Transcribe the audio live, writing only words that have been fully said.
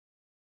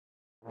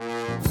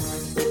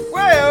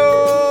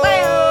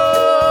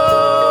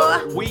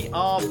We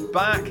are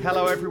back.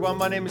 Hello, everyone.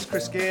 My name is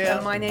Chris Gear.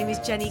 And my name is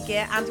Jenny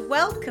Gear, and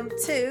welcome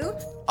to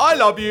I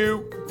Love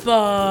You.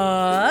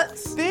 But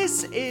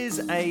This is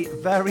a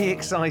very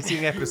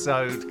exciting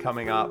episode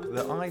coming up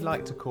that I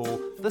like to call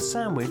The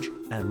Sandwich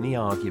and the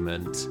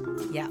Argument.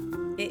 yeah,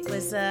 it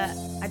was.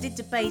 I did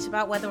debate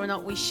about whether or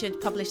not we should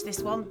publish this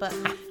one, but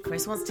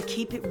Chris wants to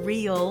keep it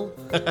real,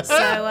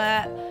 so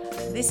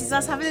this is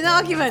us having an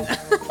argument.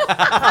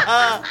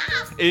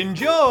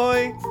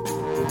 Enjoy.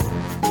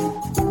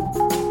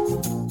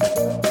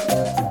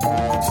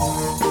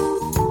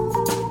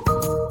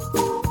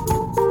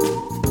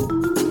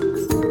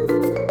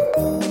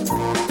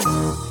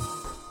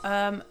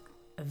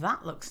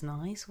 That looks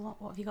nice. What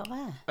have you got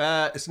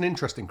there? It's an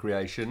interesting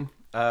creation.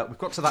 We've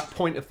got to that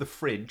point of the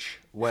fridge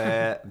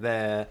where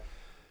there's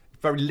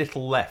very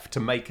little left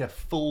to make a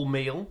full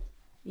meal.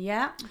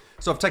 Yeah.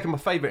 So I've taken my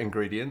favourite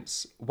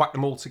ingredients, whacked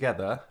them all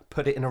together,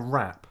 put it in a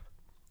wrap.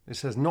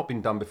 This has not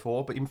been done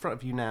before, but in front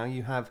of you now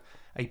you have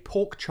a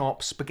pork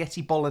chop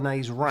spaghetti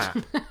bolognese wrap.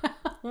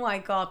 Oh my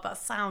God, that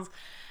sounds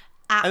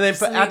And then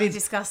absolutely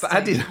disgusting.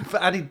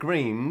 for added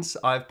greens,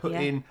 I've put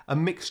in a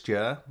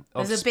mixture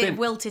of There's a bit of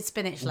wilted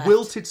spinach left.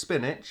 wilted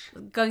spinach.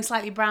 Going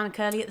slightly brown and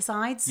curly at the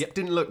sides. Yep,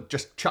 didn't look,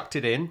 just chucked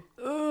it in.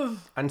 Ugh.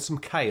 And some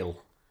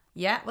kale.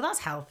 Yeah, well, that's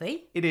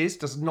healthy. It is.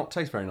 Does not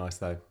taste very nice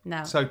though.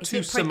 No. So it's to a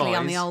bit prickly surmise,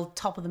 on the old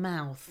top of the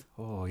mouth.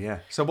 Oh yeah.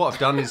 So what I've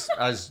done is,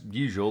 as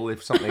usual,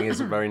 if something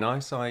isn't very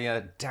nice,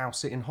 I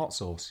douse it in hot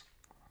sauce.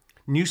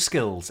 New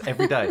skills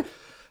every day.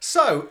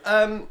 So,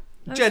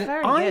 Jen,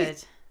 very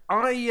good.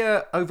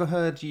 I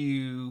overheard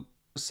you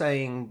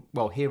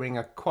hearing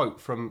a quote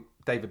from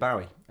David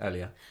Bowie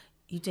earlier.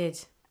 You did.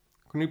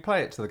 Can you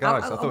play it to the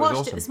guys? I thought I it watched was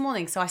awesome. it this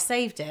morning, so I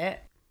saved it.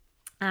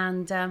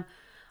 And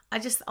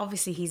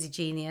obviously he's a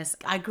genius.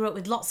 I grew up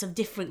with lots of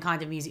different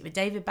kind of music, but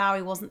David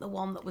Bowie wasn't the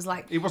one that was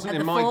like He wasn't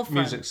at in the my forefront.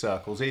 music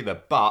circles either,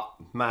 but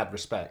mad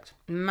respect.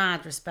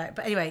 Mad respect.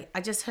 But anyway, I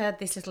just heard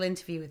this little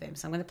interview with him,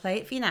 so I'm going to play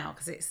it for you now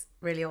because it's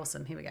really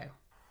awesome. Here we go.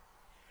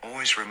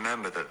 Always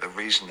remember that the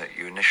reason that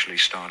you initially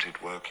started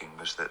working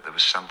was that there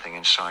was something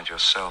inside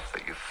yourself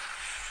that you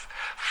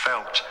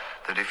felt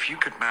that if you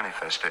could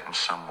manifest it in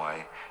some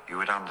way, you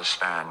would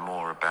understand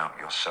more about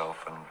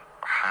yourself and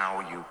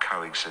how you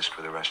coexist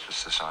with the rest of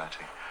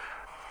society.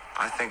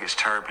 I think it's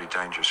terribly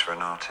dangerous for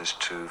an artist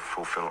to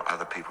fulfill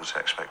other people's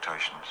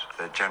expectations.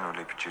 They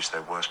generally produce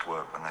their worst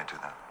work when they do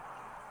that.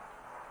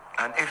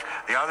 And if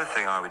the other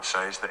thing I would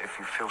say is that if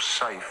you feel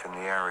safe in the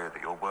area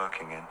that you're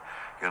working in,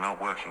 you're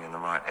not working in the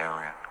right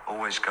area.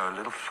 Always go a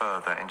little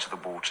further into the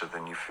water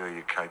than you feel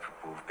you're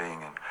capable of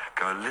being in.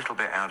 Go a little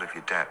bit out of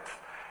your depth.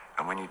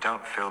 And when you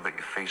don't feel that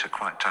your feet are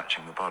quite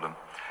touching the bottom,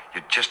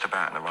 you're just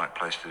about in the right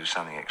place to do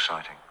something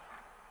exciting.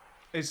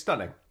 It's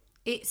stunning.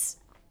 It's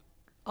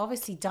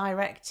obviously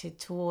directed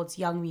towards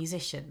young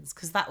musicians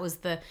because that was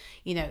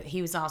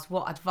he was asked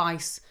what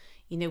advice,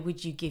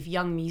 would you give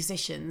young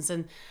musicians?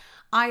 And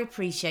I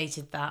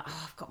appreciated that.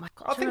 Oh, I've got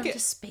to remember to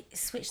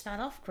switch that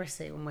off,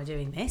 Chrissy, when we're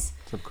doing this.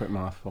 It's a quick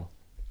mouthful.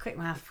 Quick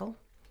mouthful.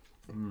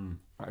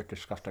 That is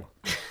disgusting.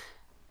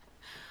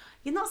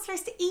 You're not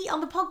supposed to eat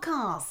on the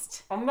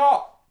podcast. I'm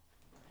not.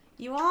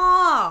 You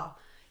are.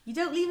 You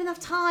don't leave enough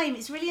time.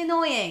 It's really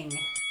annoying.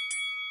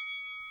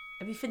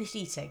 Have you finished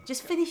eating?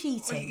 Just finish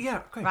eating.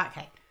 Yeah, okay. Right,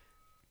 okay.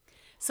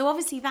 So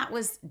obviously that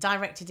was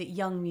directed at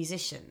young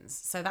musicians.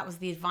 So that was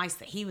the advice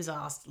that he was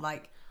asked.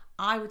 Like,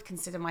 I would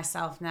consider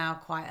myself now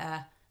quite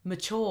a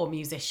mature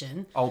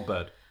musician. Old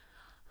bird.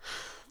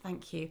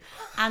 Thank you.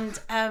 And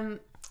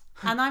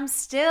I'm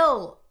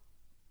still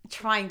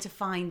trying to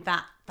find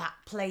that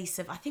place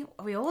of, I think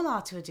we all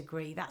are to a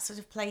degree, that sort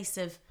of place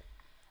of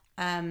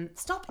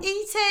stop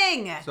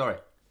eating. Sorry.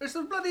 It's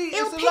a bloody...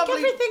 It'll pick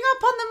everything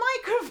up on the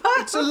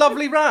microphone. It's a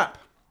lovely rap.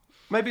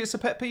 Maybe it's a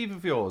pet peeve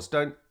of yours.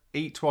 Don't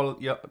eat while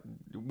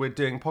we're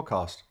doing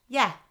podcast.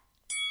 Yeah.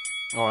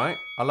 All right.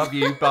 I love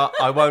you, but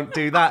I won't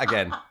do that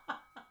again.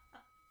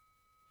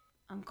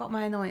 I've got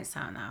my annoyance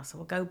out now, so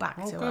we'll go back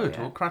to good. it.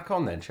 We'll crack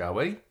on then, shall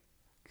we?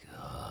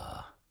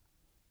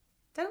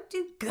 Don't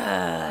do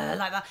grr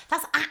like that.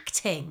 That's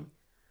acting.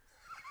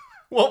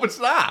 What was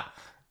that?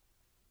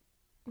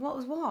 What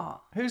was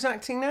what? Who's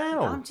acting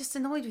now? I'm just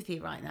annoyed with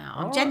you right now.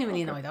 I'm right,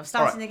 genuinely okay. annoyed. I'm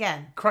starting All right.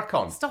 again. Crack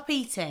on. Stop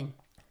eating.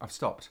 I've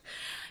stopped.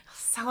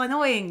 So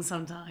annoying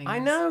sometimes. I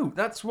know.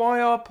 That's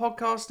why our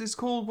podcast is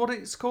called what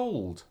it's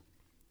called.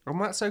 And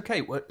that's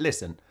okay. Well,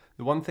 listen,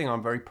 the one thing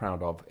I'm very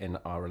proud of in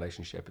our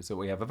relationship is that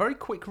we have a very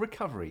quick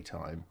recovery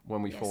time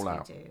when we fall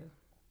out. Yes, we do.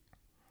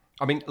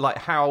 I mean, like,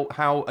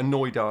 how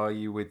annoyed are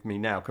you with me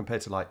now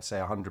compared to, like, say,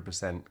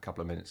 100% a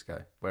couple of minutes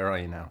ago? Where are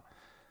you now?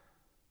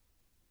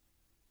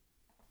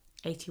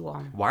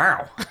 81.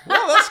 Wow.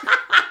 Well, that's...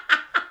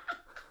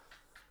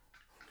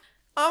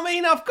 I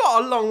mean, I've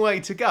got a long way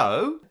to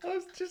go. I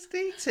was just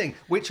eating,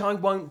 which I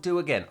won't do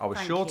again. I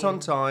was short on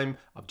time.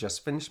 I've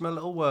just finished my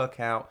little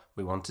workout.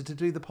 We wanted to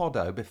do the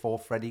poddo before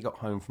Freddie got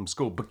home from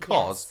school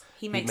because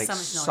he makes so much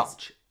noise.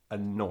 Such a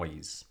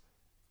noise.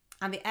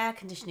 And the air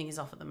conditioning is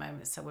off at the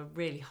moment, so we're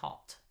really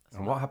hot.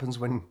 And what happens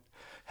when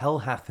Hell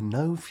hath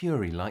no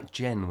fury like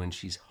Jen when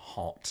she's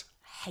hot.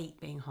 Hate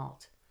being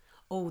hot.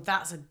 Oh,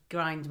 that's a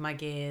grind my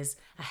gears.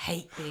 I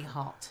hate being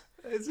hot.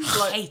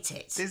 Hate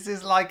it. This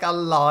is like a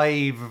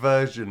live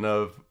version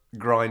of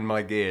Grind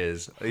My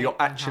Gears. You're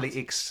actually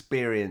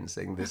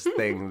experiencing this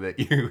thing that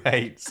you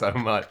hate so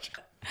much.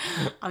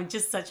 I'm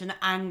just such an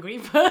angry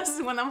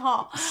person when I'm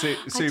hot.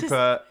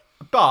 Super.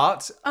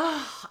 But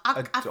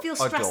I feel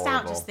stressed out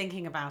adorable. just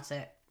thinking about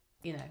it.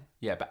 You know,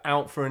 Yeah, but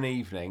out for an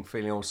evening,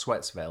 feeling all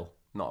Sweatsville,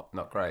 not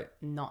great.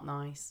 not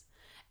nice.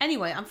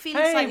 Anyway, I'm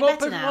feeling Hey, slightly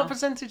better now. what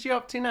percentage are you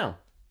up to now?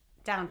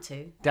 Down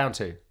to. Down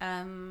to.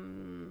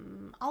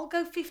 I'll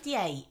go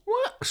 58.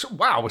 What?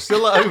 Wow, we're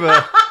still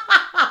over.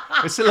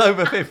 We're still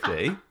over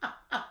 50.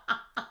 Oh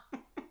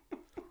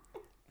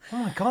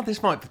my god,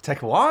 this might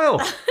take a while.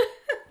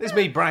 This is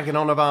me bragging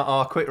on about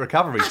our quick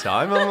recovery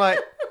time. I'm like,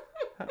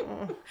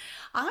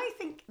 I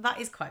think that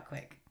is quite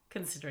quick,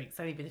 considering it's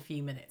only been a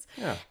few minutes.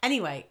 Yeah.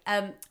 Anyway,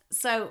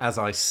 so as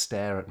I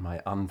stare at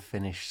my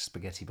unfinished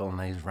spaghetti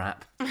bolognese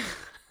wrap.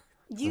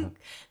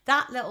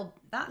 that little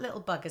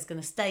bugger's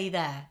going to stay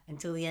there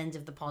until the end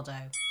of the podo.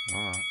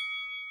 All right.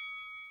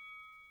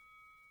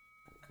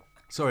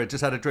 Sorry, I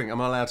just had a drink. Am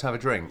I allowed to have a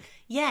drink?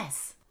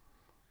 Yes.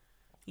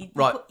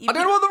 Right. I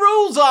don't know what the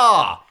rules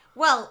are.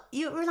 Well,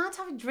 you're allowed to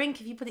have a drink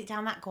if you put it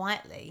down that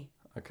quietly.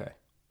 Okay.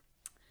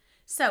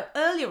 So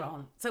earlier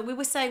on, we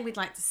were saying we'd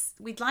like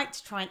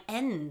to try and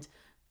end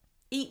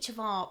each of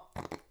our.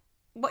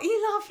 What are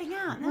you laughing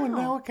at? No. Well,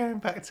 now we're going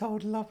back to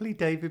old lovely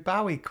David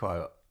Bowie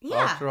quote.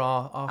 Yeah. After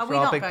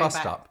our big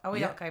bust up. Are we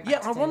not going back? Yeah,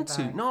 to I want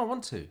David to. Bowie? No, I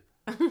want to.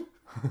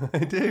 I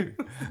do.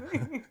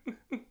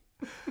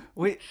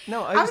 I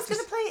was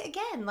going to play it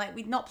again, like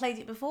we'd not played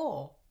it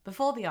before the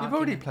argument. You've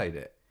already played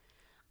it.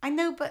 I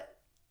know, but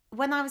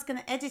when I was going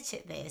to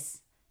edit this,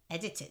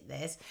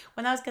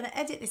 when I was going to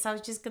edit this, I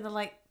was just going to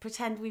like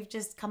pretend we've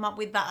just come up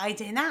with that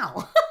idea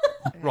now.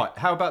 Right,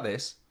 how about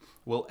this?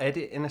 We'll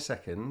edit in a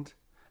second,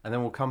 and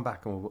then we'll come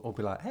back and we'll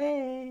be like,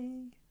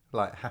 hey,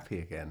 like happy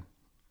again.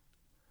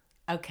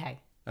 Okay.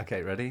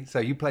 Okay, ready? So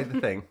you play the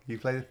thing.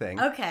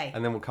 Okay.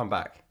 And then we'll come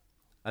back.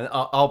 And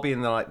I'll be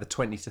in the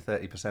 20 to 30% by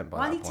that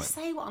point. I need to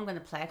say what I'm going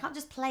to play. I can't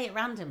just play it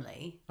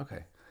randomly.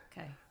 Okay.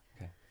 Okay.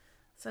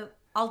 So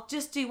I'll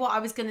just do what I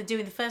was going to do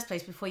in the first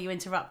place before you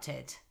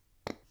interrupted.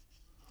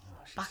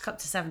 Back up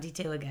to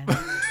 72 again. I'm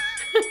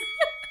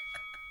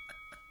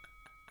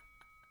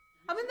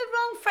in the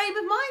wrong frame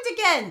of mind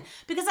again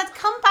because I'd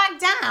come back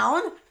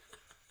down.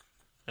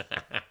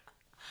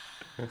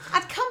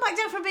 I'd come back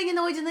down from being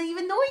annoyed and then you've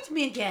annoyed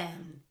me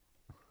again.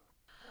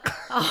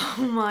 Oh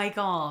my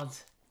God.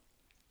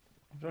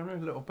 There's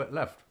only a little bit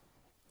left.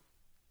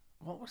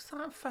 What was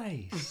that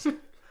face?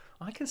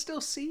 I can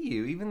still see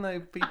you, even though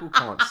people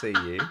can't see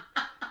you.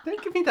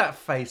 Don't give me that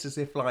face as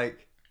if,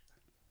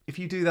 if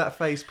you do that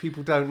face,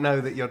 people don't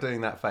know that you're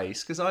doing that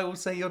face, because I will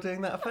say you're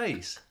doing that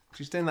face.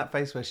 She's doing that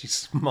face where she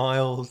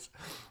smiles,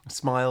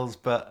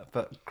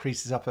 but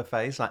creases up her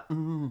face, like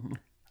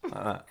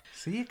that.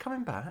 See you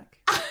coming back?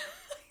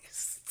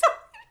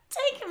 Stop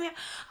taking me.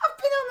 I've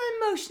been on an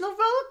emotional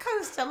roller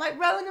coaster like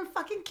Rowan and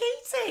fucking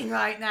Keating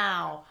right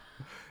now.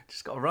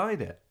 Just got to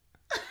ride it.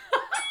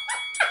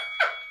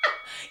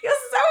 You're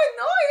so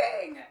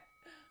annoying.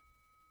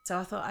 So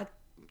I thought I'd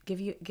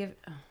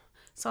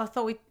So I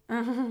thought we'd.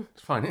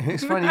 It's fine.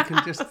 It's fine. You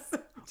can just.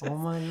 Oh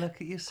my! Look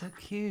at you, so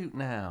cute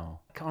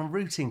now. I'm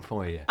rooting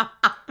for you.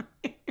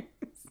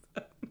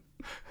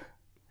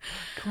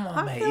 Come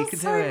on, mate. You can do it. I feel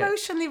so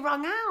emotionally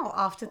wrung out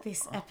after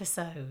this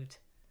episode.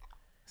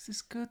 This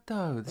is good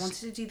though. I wanted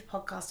to do the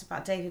podcast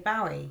about David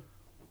Bowie.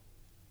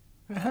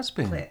 It has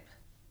been. Clip.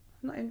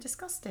 I've not even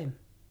discussed him.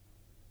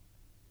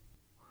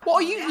 What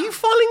are you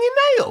filing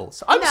your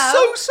nails? I'm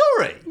so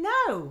sorry.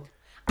 No,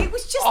 it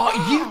was just.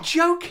 Are you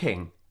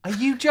joking? Are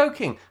you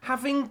joking?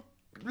 Having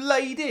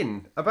laid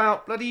in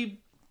about bloody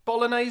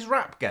bolognese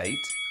Rapgate.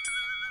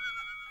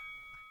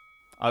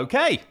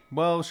 Okay,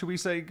 well, should we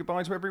say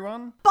goodbye to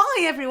everyone?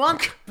 Bye, everyone.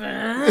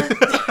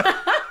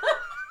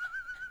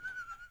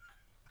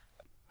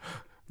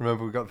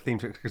 Remember, we've got the theme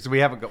tune because we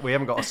haven't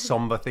got a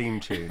somber theme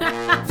tune.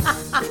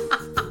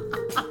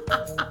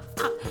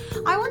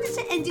 I wanted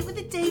to end it with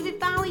a David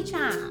Bowie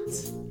chat.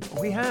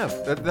 We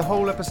have. The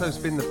whole episode's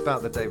been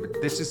about the David.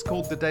 This is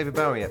called the David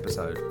Bowie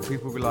episode.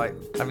 People will be like,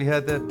 have you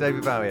heard the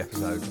David Bowie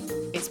episode?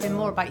 It's been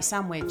more about your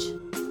sandwich.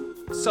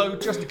 So,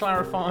 just to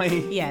clarify,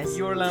 yes,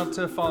 you're allowed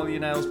to file your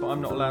nails, but I'm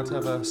not allowed to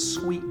have a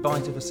sweet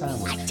bite of a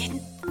sandwich. I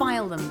didn't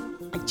file them.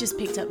 I just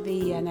picked up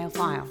the nail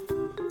file.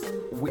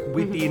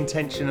 With the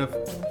intention of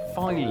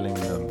filing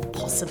them?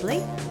 Possibly.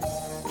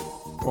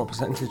 What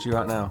percentage are you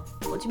at now?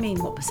 What do you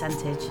mean, what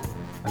percentage?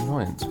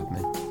 Annoyance with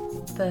me.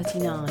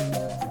 39.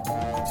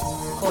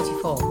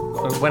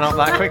 44. It went up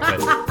that quickly.